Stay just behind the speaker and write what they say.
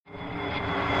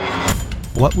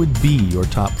What would be your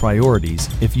top priorities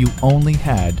if you only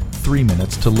had 3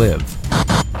 minutes to live?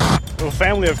 Well,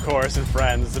 family, of course, and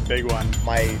friends is a big one.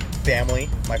 My family,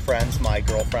 my friends, my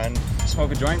girlfriend.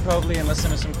 Smoke a joint probably and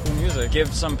listen to some cool music.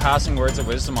 Give some passing words of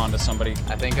wisdom onto somebody.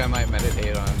 I think I might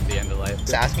meditate on the end of life.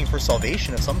 It's asking for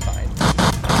salvation of some kind.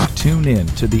 Tune in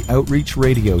to the Outreach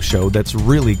radio show that's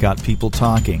really got people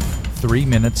talking. 3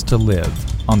 minutes to live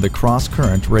on the Cross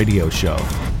Current Radio Show.